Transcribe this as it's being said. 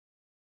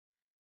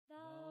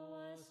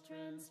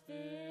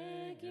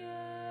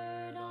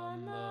transfigured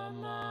on the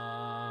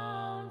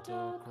mount,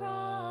 O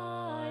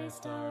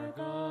Christ our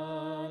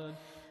God.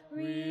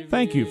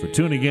 Thank you for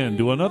tuning in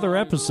to another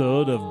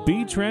episode of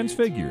Be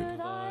Transfigured,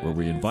 where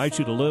we invite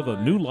you to live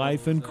a new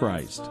life in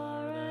Christ.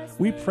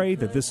 We pray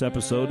that this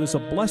episode is a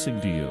blessing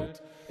to you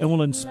and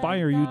will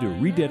inspire you to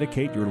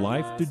rededicate your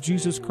life to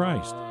Jesus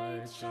Christ.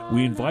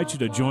 We invite you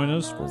to join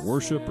us for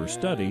worship or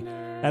study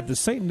at the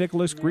St.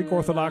 Nicholas Greek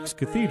Orthodox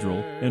Cathedral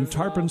in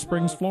Tarpon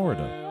Springs,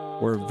 Florida,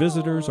 where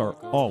visitors are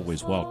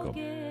always welcome.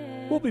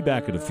 We'll be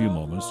back in a few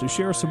moments to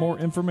share some more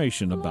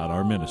information about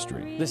our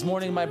ministry. This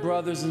morning, my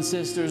brothers and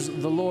sisters,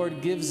 the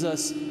Lord gives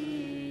us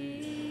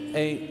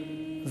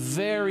a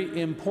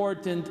very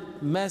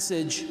important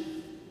message.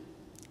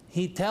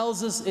 He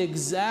tells us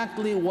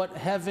exactly what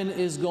heaven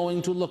is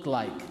going to look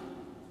like.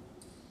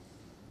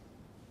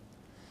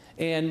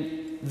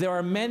 And there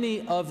are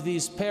many of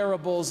these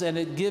parables, and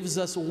it gives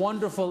us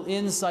wonderful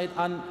insight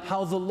on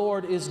how the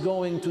Lord is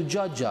going to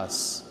judge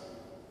us.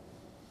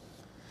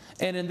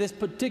 And in this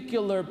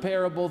particular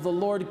parable, the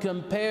Lord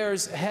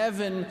compares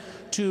heaven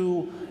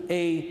to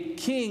a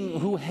king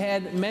who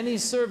had many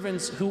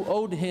servants who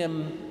owed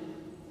him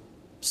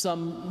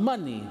some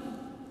money.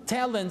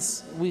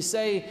 Talents, we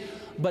say,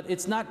 but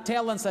it's not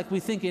talents like we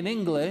think in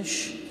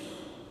English.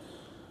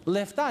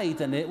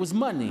 Leftait, it was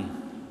money.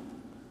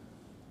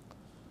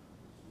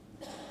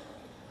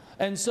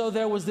 And so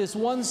there was this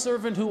one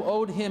servant who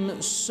owed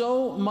him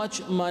so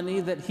much money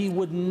that he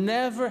would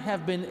never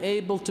have been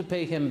able to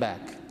pay him back.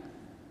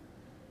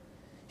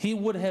 He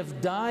would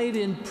have died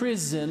in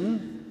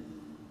prison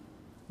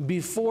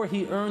before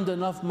he earned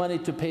enough money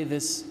to pay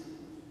this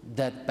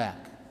debt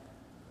back.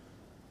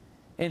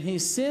 And he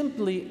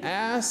simply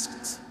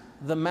asked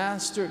the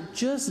master,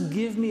 just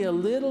give me a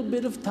little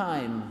bit of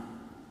time.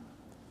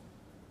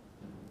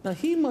 Now,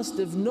 he must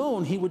have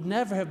known he would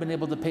never have been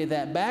able to pay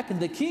that back, and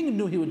the king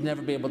knew he would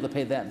never be able to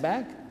pay that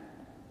back.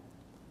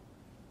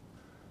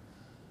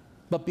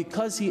 But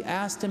because he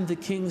asked him, the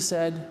king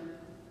said,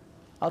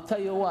 I'll tell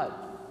you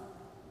what,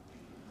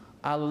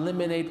 I'll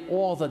eliminate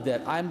all the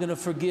debt. I'm going to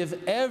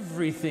forgive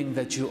everything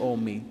that you owe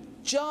me,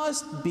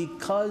 just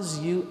because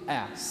you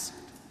asked.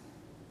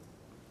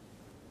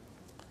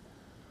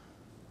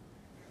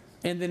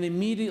 And then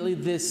immediately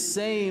this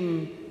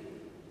same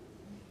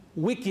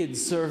wicked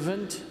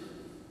servant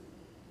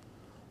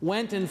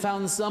went and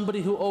found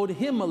somebody who owed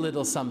him a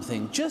little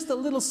something, just a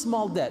little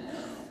small debt,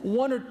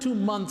 1 or 2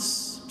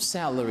 months'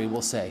 salary,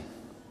 we'll say.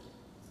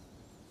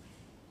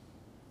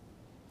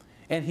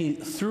 And he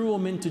threw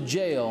him into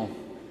jail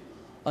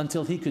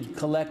until he could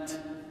collect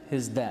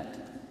his debt.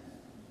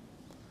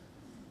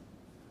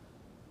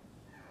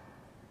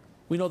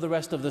 We know the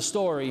rest of the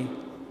story.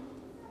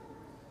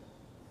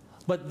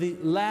 But the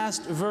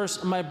last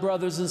verse, my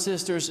brothers and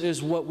sisters,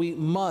 is what we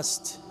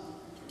must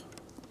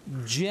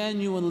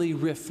genuinely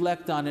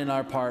reflect on in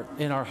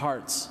our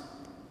hearts.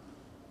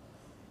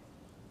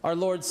 Our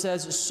Lord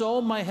says, so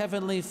my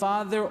heavenly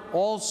Father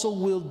also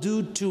will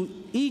do to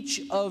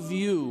each of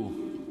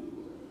you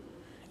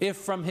if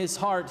from his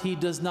heart he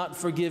does not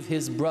forgive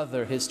his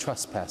brother his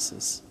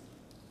trespasses.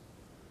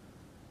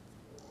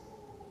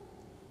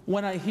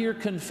 When I hear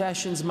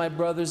confessions, my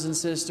brothers and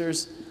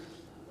sisters,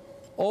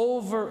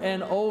 over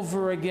and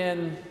over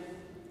again,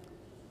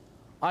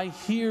 I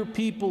hear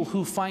people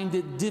who find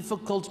it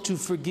difficult to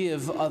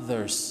forgive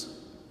others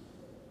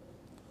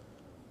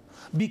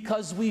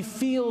because we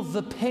feel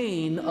the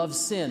pain of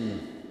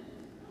sin.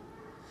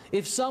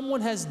 If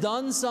someone has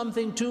done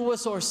something to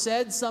us or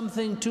said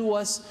something to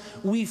us,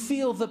 we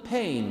feel the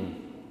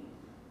pain.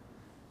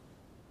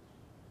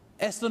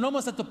 Esto no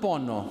mas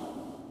natopono.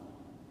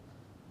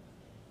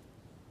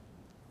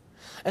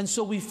 And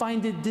so we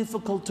find it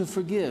difficult to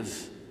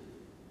forgive.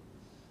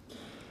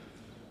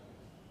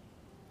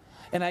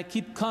 And I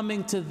keep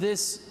coming to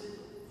this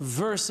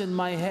verse in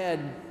my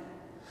head,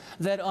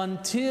 that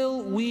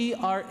until we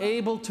are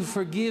able to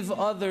forgive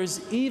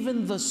others,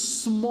 even the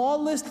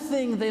smallest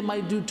thing they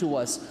might do to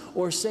us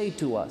or say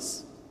to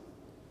us,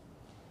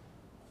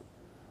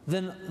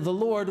 then the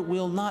Lord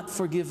will not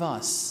forgive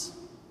us,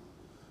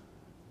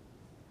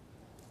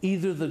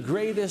 either the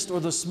greatest or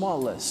the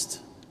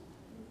smallest.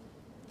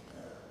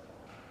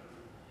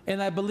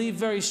 And I believe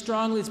very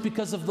strongly it's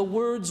because of the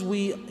words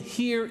we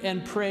hear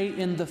and pray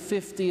in the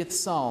 50th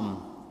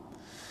Psalm.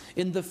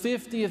 In the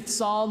 50th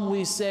Psalm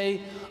we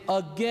say,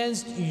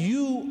 against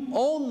you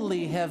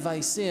only have I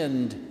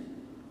sinned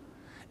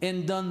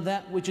and done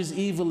that which is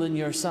evil in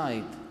your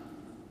sight.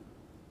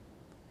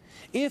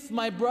 If,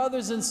 my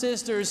brothers and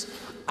sisters,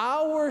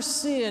 our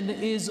sin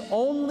is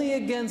only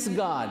against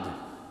God,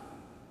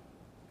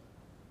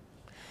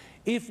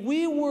 if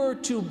we were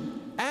to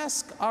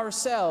ask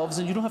ourselves,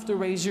 and you don't have to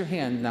raise your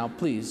hand now,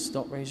 please,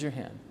 don't raise your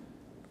hand.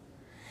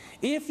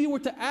 If you were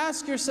to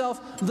ask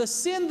yourself, the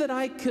sin that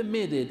I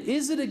committed,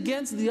 is it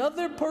against the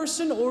other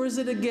person or is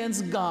it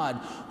against God?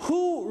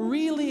 Who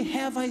really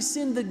have I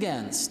sinned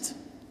against?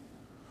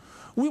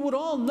 We would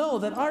all know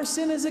that our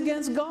sin is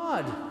against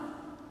God.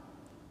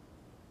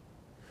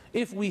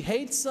 If we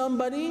hate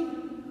somebody,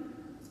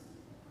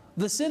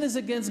 The sin is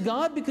against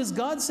God because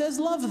God says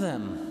love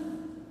them.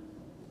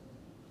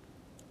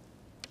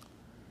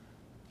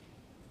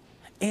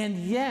 And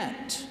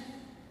yet,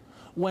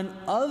 when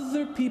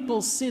other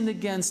people sin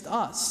against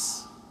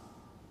us,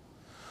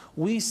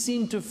 we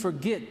seem to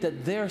forget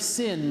that their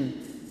sin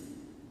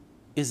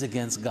is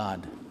against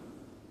God.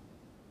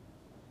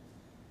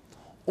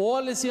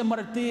 Όλες οι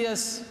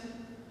αμαρτίες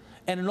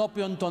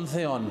ενώπιον των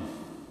Θεών.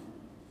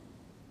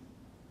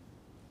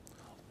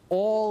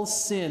 All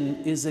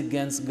sin is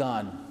against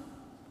God.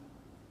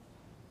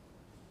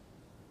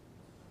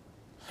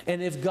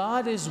 And if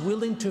God is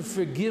willing to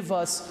forgive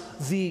us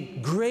the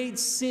great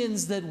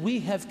sins that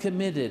we have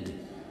committed,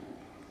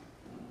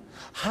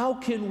 how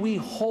can we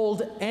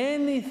hold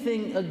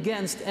anything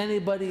against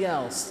anybody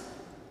else?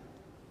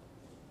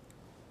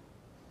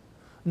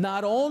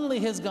 Not only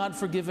has God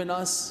forgiven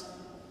us,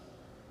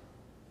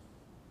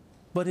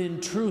 but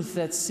in truth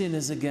that sin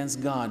is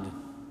against God.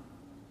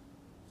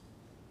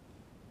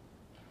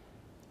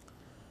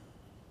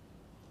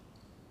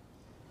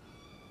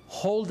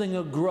 Holding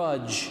a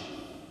grudge,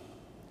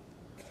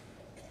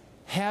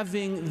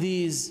 having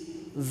these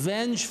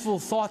vengeful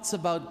thoughts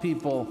about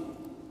people,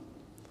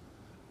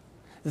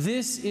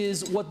 this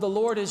is what the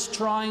Lord is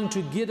trying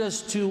to get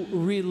us to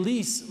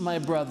release, my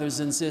brothers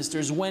and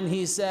sisters, when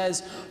He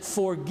says,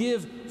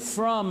 forgive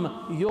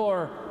from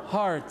your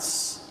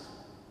hearts.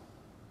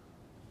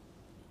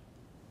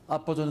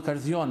 Από των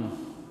καρδιών.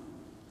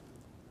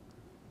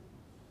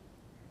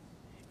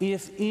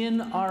 If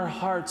in our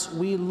hearts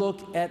we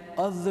look at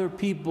other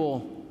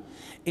people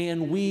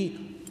and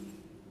we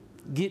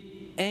get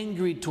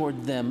angry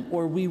toward them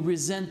or we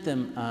resent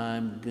them,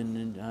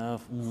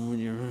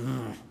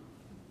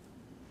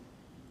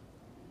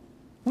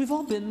 we've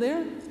all been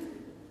there.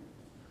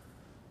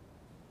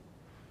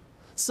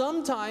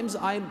 Sometimes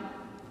I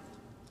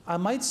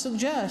might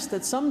suggest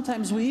that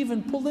sometimes we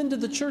even pull into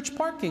the church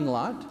parking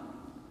lot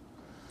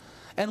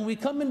and we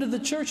come into the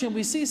church and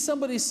we see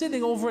somebody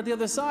sitting over at the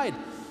other side.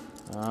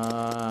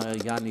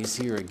 Yanni's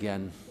here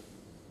again.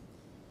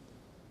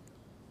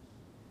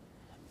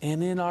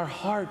 And in our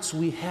hearts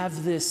we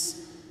have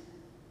this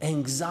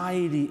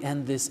anxiety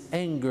and this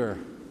anger.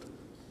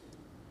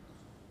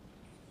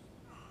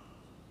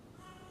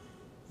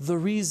 The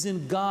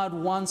reason God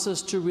wants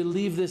us to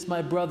relieve this,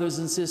 my brothers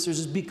and sisters,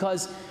 is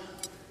because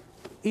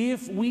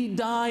if we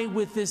die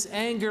with this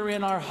anger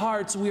in our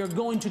hearts, we are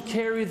going to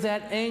carry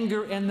that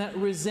anger and that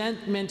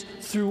resentment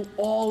through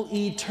all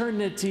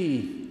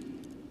eternity.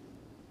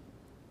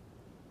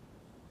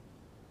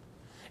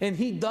 And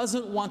He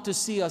doesn't want to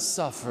see us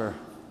suffer.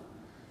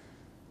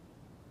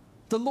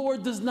 The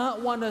Lord does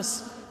not want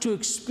us to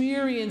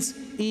experience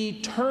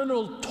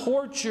eternal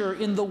torture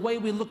in the way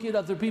we look at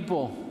other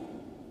people.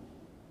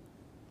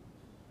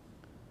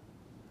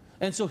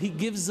 And so He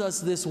gives us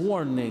this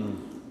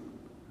warning.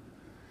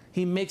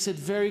 He makes it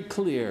very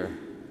clear.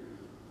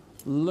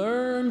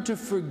 Learn to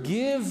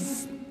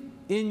forgive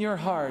in your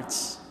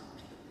hearts,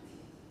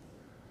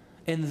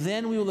 and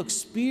then we will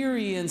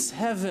experience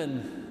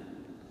heaven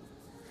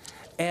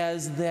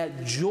as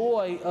that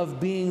joy of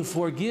being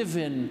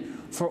forgiven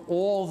for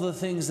all the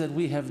things that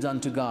we have done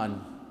to God.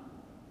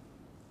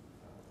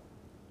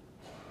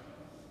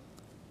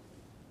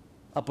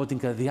 Από την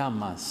καρδιά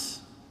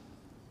μας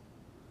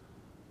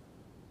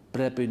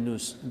πρέπει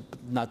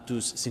να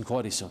τους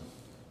συγχωρήσω.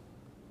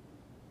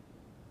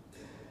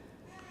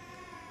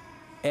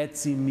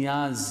 Έτσι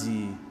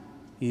μοιάζει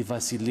η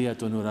βασιλεία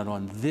των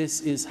ουρανών.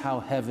 This is how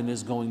heaven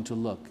is going to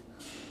look.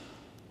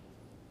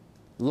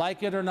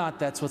 Like it or not,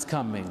 that's what's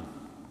coming.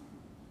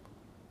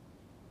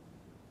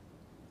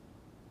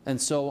 And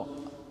so,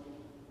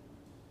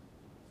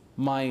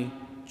 my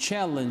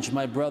challenge,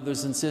 my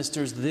brothers and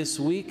sisters, this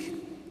week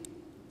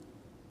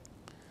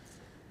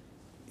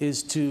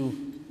is to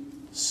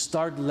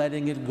start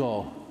letting it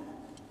go.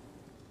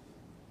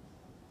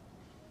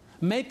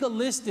 Make a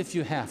list if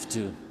you have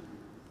to.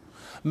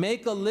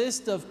 Make a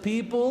list of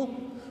people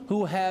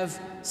who have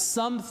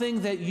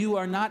something that you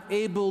are not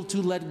able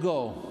to let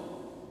go.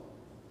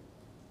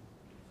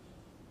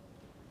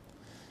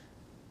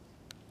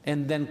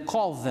 And then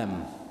call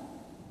them.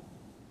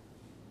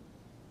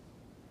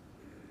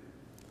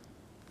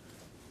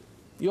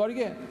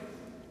 Γιώργε,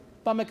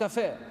 πάμε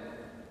καφέ.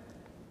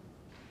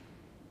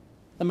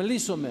 Να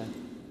μιλήσουμε.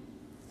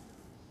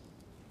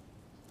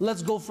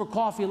 Let's go for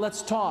coffee,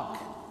 let's talk.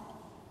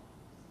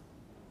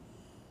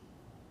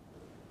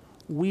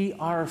 We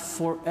are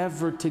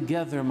forever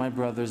together, my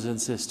brothers and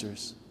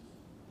sisters.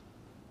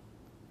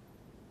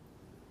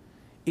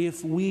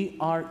 If we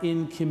are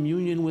in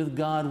communion with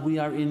God, we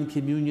are in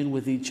communion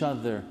with each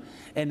other.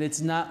 And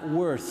it's not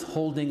worth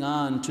holding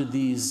on to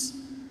these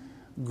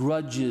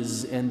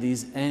grudges and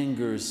these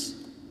angers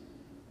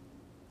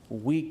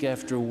week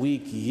after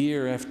week,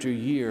 year after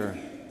year.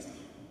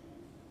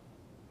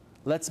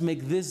 Let's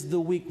make this the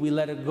week we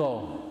let it go.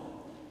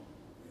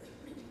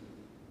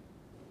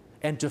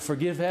 And to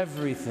forgive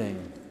everything.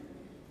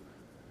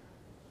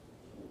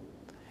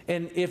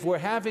 And if we're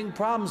having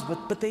problems,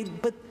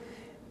 but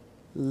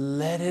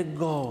let it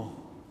go.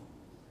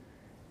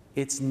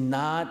 It's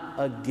not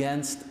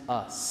against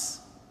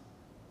us.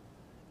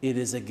 It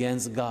is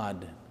against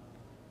God.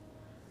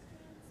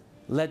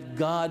 Let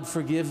God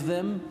forgive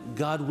them.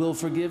 God will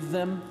forgive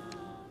them.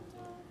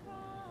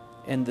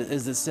 And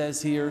as it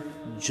says here,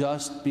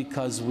 just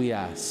because we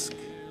ask.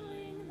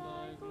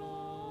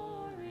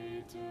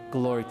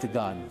 Glory to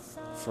God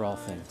for all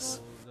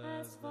things.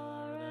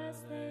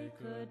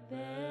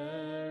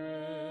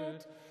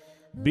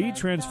 Be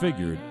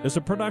Transfigured is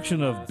a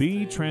production of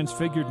Be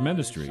Transfigured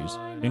Ministries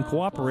in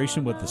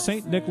cooperation with the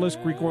St. Nicholas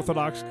Greek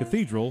Orthodox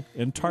Cathedral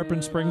in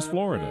Tarpon Springs,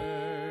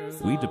 Florida.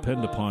 We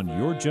depend upon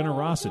your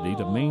generosity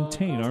to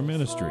maintain our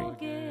ministry.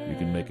 You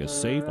can make a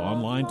safe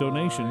online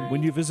donation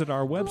when you visit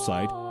our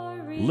website,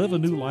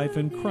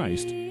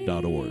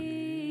 liveanewlifeinchrist.org.